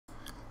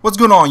What's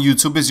going on,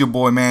 YouTube? It's your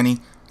boy Manny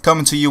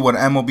coming to you with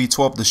MLB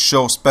 12 The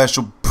Show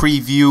special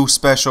preview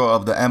special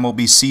of the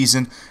MLB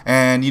season.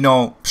 And you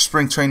know,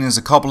 spring training is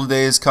a couple of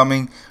days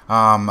coming.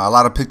 A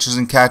lot of pitchers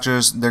and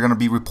catchers, they're going to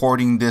be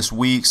reporting this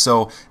week,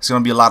 so it's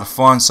going to be a lot of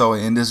fun. So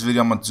in this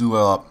video, I'm going to do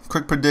a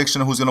quick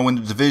prediction of who's going to win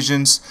the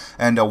divisions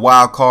and the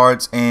wild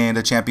cards and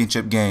the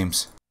championship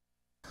games.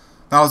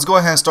 Now let's go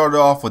ahead and start it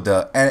off with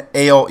the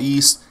AL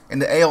East. In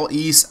the AL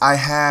East, I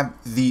have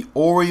the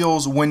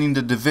Orioles winning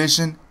the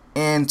division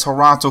and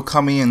Toronto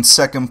coming in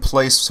second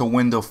place to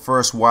win the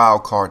first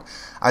wild card.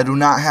 I do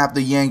not have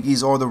the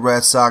Yankees or the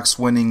Red Sox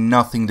winning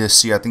nothing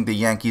this year. I think the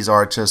Yankees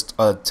are just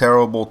a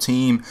terrible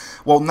team.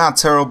 Well, not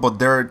terrible, but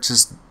they're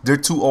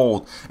too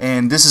old.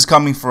 And this is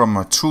coming from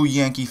a true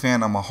Yankee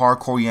fan. I'm a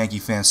hardcore Yankee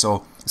fan,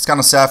 so it's kind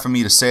of sad for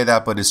me to say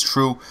that, but it's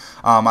true.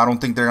 I don't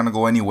think they're going to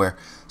go anywhere.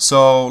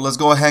 So let's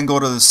go ahead and go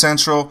to the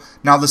Central.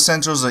 Now the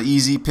Central is an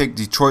easy pick.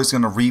 Detroit's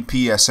going to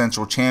repeat as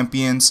Central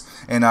champions.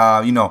 And,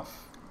 you know,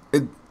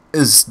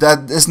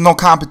 there's no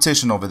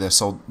competition over there,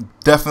 so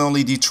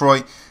definitely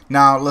Detroit.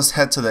 Now let's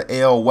head to the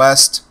AL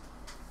West.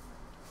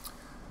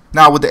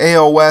 Now with the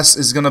AL West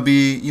is gonna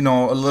be, you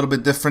know, a little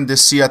bit different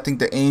this year. I think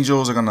the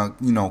Angels are gonna,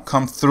 you know,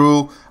 come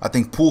through. I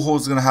think Pujols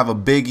is gonna have a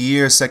big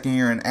year, second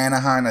year in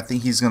Anaheim. I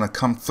think he's gonna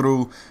come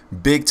through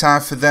big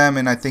time for them,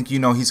 and I think, you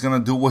know, he's gonna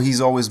do what he's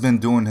always been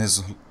doing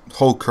his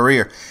whole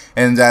career,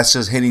 and that's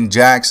just hitting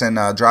jacks and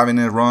driving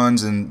in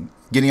runs and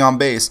getting on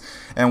base.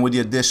 And with the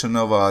addition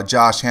of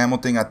Josh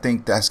Hamilton, I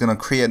think that's going to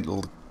create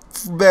a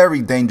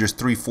very dangerous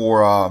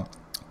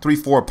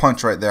 3-4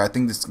 punch right there. I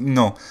think this, you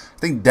know, I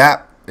think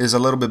that is a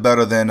little bit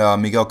better than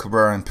Miguel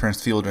Cabrera and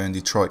Prince Fielder in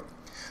Detroit.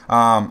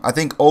 I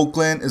think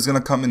Oakland is going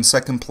to come in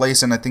second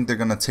place, and I think they're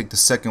going to take the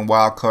second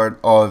wild card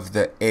of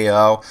the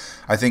AL.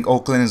 I think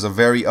Oakland is a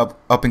very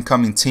up and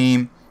coming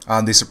team.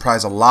 They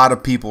surprised a lot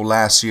of people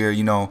last year,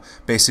 you know,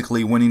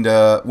 basically winning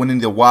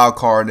the wild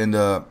card in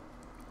the,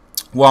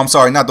 well, I'm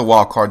sorry, not the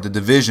wild card, the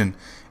division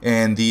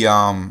in the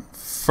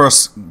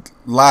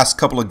last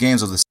couple of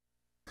games of the season.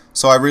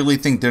 So I really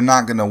think they're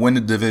not going to win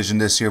the division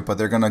this year, but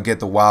they're going to get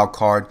the wild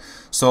card.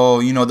 So,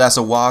 you know, that's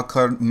a wild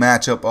card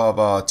matchup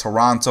of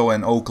Toronto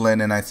and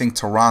Oakland, and I think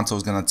Toronto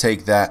is going to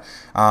take that.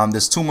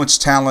 There's too much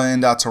talent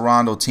in that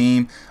Toronto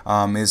team.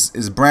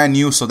 Is brand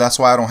new, so that's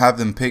why I don't have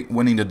them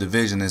winning the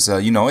division.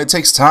 You know, it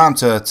takes time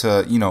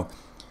to you know,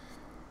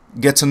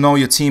 get to know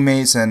your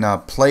teammates and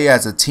play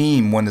as a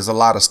team when there's a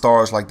lot of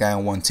stars like that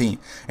in one team.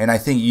 And I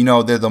think, you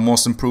know, they're the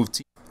most improved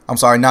team. I'm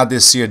sorry, not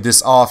this year,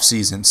 this off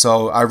season.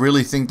 So I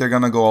really think they're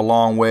going to go a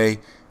long way.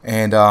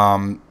 And,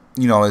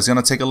 you know, it's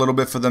going to take a little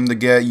bit for them to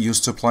get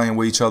used to playing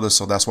with each other.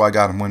 So that's why I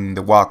got them winning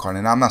the wild card.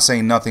 And I'm not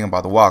saying nothing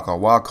about the wild card.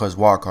 Wild card is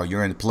wild card.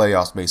 You're in the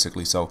playoffs,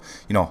 basically. So,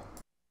 you know.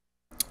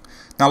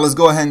 Now let's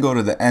go ahead and go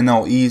to the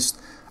NL East.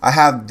 I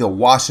have the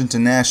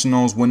Washington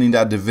Nationals winning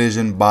that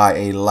division by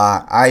a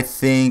lot. I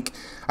think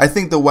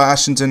the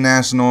Washington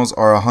Nationals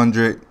are a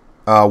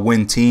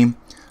 100-win team.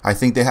 I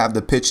think they have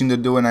the pitching to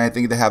do it, and I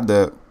think they have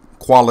the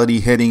quality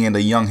hitting and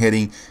the young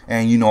hitting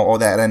and, you know, all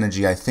that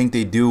energy. I think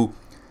they do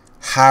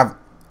have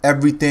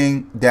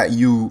everything that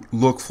you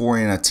look for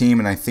in a team,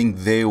 and I think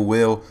they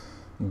will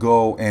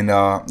go and,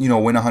 you know,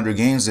 win 100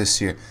 games this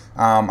year.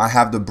 I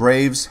have the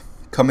Braves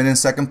coming in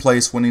second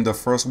place, winning the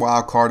first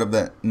wild card of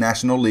the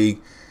National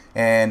League.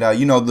 And,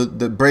 you know,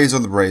 the Braves are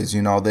the Braves.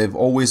 You know, they've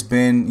always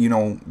been, you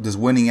know, this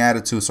winning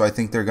attitude. So I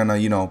think they're going to,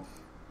 you know,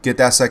 get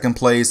that second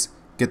place,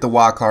 get the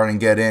wild card, and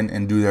get in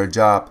and do their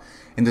job.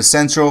 In the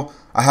Central,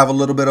 I have a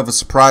little bit of a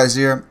surprise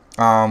here.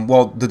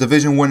 Well, the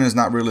division winner is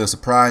not really a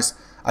surprise.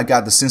 I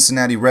got the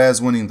Cincinnati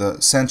Reds winning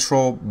the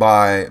Central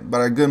by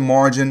a good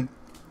margin.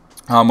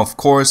 Of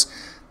course,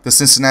 the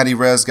Cincinnati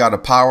Reds got a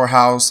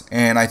powerhouse,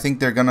 and I think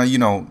they're going to, you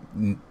know,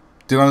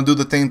 they're going to do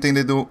the same thing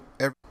they do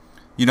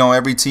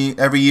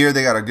every year.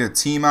 They got a good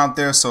team out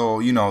there, so,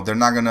 you know, they're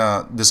not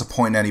gonna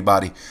disappoint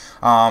anybody.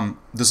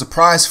 The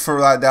surprise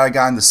for that I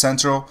got in the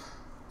Central,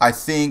 I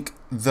think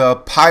the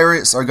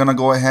Pirates are gonna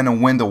go ahead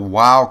and win the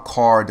wild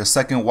card, the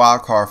second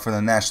wild card for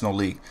the National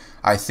League.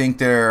 I think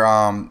they're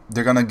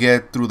gonna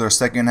get through their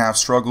second half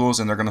struggles,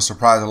 and they're gonna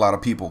surprise a lot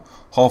of people.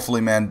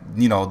 Hopefully, man,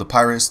 you know, the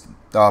Pirates,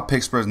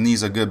 Pittsburgh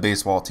needs a good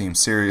baseball team,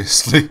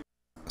 seriously.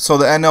 So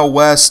the NL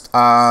West,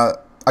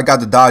 I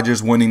got the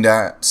Dodgers winning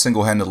that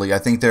single-handedly. I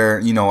think they're,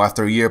 you know,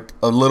 after a year,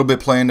 a little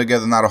bit playing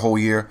together, not a whole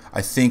year,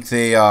 I think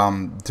they're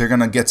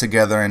gonna get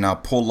together and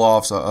pull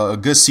off a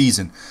good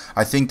season.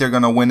 I think they're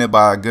gonna win it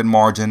by a good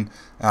margin.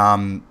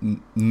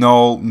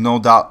 No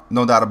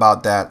doubt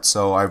about that.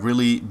 So I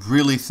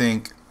really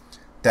think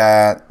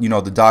that, you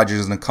know, the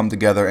Dodgers are gonna come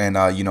together and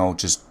you know,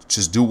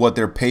 just do what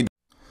they're paid.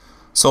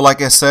 So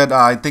like I said,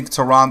 I think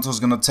Toronto's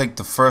gonna take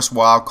the first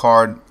wild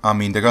card. I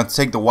mean, they're gonna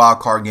take the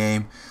wild card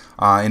game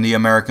in the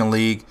American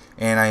League,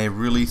 and I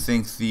really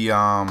think the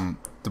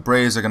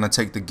Braves are going to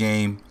take the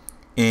game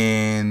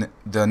in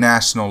the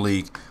National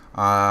League.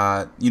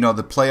 You know,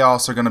 the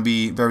playoffs are going to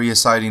be very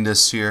exciting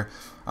this year.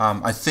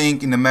 I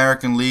think in the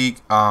American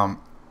League, I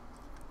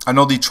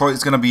know Detroit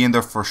is going to be in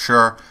there for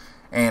sure,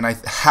 and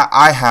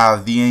I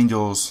have the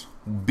Angels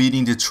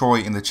beating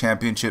Detroit in the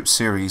championship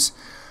series.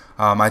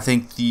 I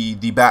think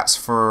the bats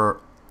for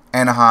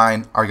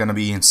Anaheim are going to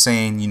be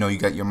insane. You know, you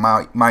got your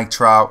Mike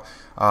Trout,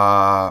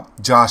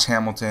 Josh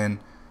Hamilton,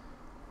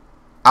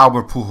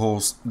 Albert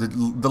Pujols.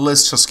 The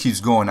list just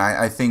keeps going.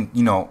 I think,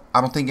 you know,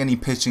 I don't think any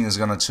pitching is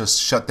going to just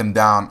shut them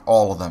down,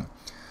 all of them,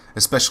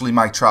 especially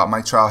Mike Trout.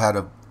 Mike Trout had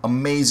an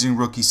amazing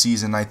rookie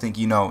season. I think,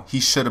 you know, he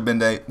should have been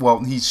there.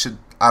 Well, he should.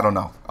 I don't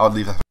know. I'll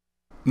leave that.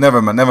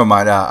 Never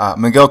mind.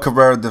 Miguel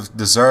Cabrera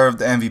deserved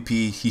the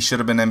MVP. He should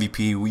have been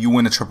MVP. You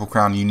win a Triple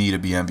Crown, you need to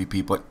be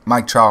MVP. But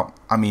Mike Trout,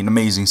 I mean,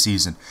 amazing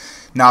season.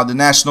 Now, the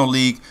National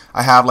League,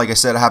 I have, like I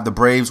said, I have the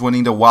Braves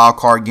winning the wild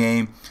card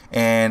game,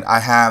 and I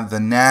have the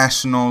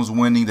Nationals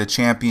winning the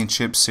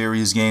championship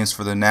series games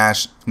for the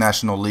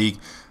National League.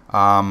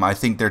 I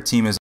think their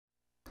team is.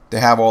 They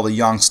have all the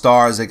young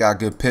stars. They got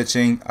good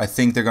pitching. I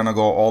think they're gonna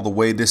go all the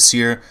way this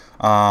year.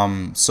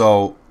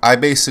 So I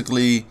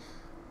basically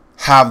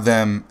have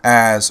them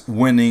as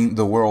winning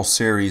the World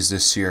Series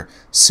this year.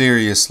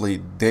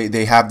 Seriously,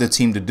 they have the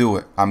team to do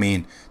it. I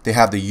mean, they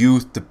have the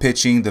youth, the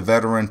pitching, the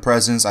veteran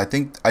presence. I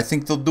think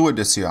they'll do it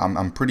this year.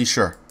 I'm pretty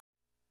sure.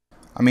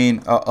 I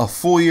mean, a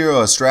full year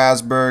of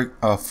Strasburg,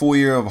 a full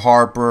year of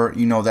Harper,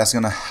 you know, that's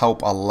gonna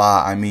help a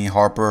lot. I mean,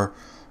 Harper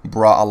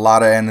brought a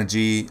lot of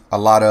energy, a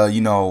lot of,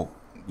 you know,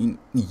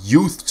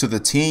 youth to the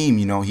team.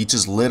 You know, he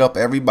just lit up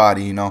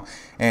everybody, you know.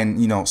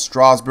 And, you know,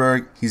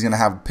 Strasburg, he's going to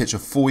have a pitch a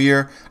full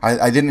year.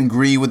 I didn't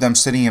agree with them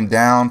sitting him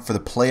down for the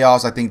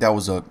playoffs. I think that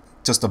was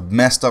just a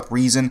messed up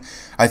reason.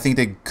 I think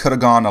they could have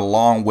gone a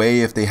long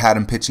way if they had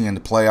him pitching in the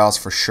playoffs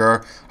for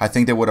sure. I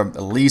think they would have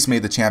at least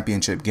made the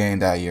championship game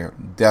that year,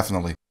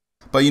 definitely.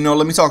 But, you know,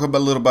 let me talk a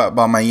little bit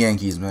about my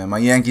Yankees, man. My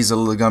Yankees are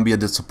going to be a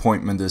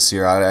disappointment this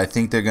year. I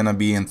think they're going to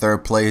be in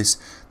third place.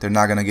 They're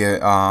not going to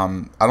get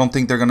I don't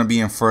think they're going to be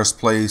in first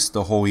place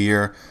the whole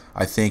year.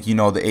 I think, you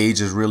know, the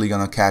age is really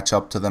going to catch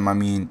up to them. I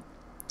mean,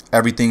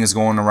 everything is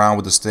going around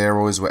with the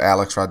steroids with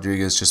Alex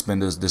Rodriguez. Just been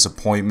this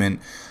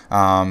disappointment.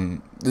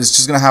 It's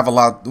just going to have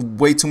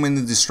way too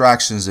many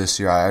distractions this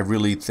year. I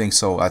really think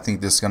so. I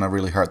think this is going to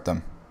really hurt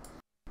them.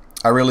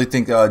 I really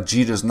think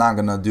Jeter's not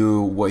going to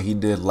do what he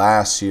did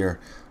last year.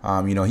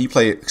 You know, he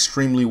played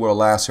extremely well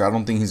last year. I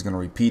don't think he's going to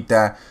repeat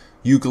that.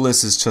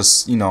 Youkilis is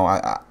just, you know,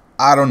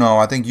 I don't know.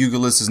 I think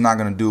Youkilis is not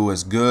going to do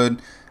as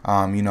good.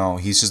 You know,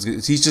 he's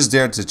just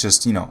there to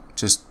just, you know,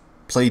 just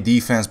play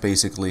defense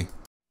basically.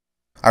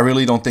 I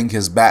really don't think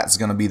his bat's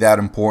going to be that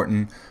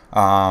important.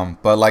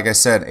 But like I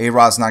said,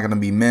 A-Rod's not going to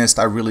be missed.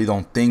 I really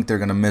don't think they're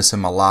going to miss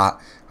him a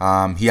lot.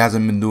 He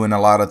hasn't been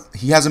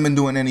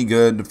doing any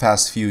good the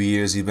past few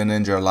years. He's been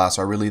injured a lot,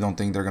 so I really don't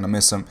think they're going to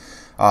miss him.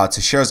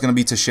 Teixeira's going to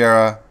be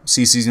Teixeira.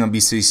 CC's going to be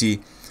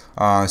CC.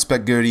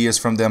 Expect good years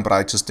from them, but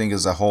I just think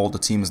as a whole, the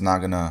team is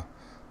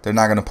they're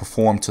not going to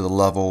perform to the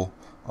level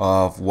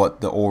of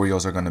what the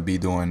Orioles are going to be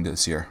doing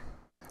this year.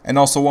 And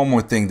also one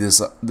more thing,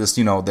 this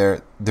you know,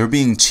 they're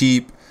being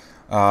cheap.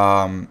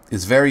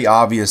 It's very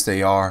obvious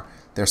they are.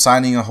 They're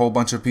signing a whole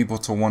bunch of people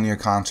to one-year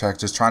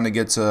contracts, just trying to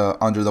get to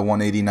under the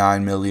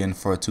 $189 million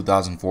for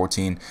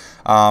 2014.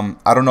 I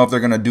don't know if they're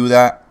going to do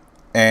that,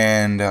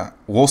 and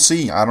we'll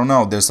see. I don't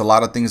know. There's a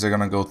lot of things they're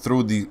going to go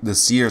through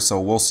this year, so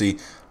we'll see.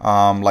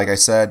 Like I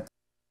said,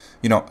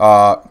 you know,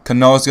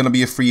 Cano is going to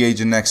be a free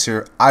agent next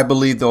year. I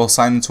believe they'll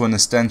sign him to an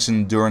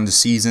extension during the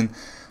season,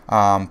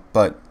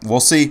 but we'll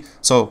see.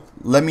 So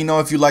let me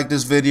know if you like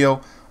this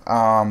video.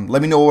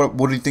 Let me know what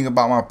do you think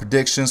about my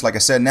predictions. Like I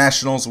said,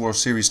 Nationals World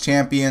Series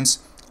champions.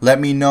 Let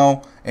me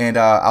know, and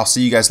I'll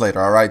see you guys later.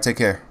 All right, take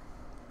care.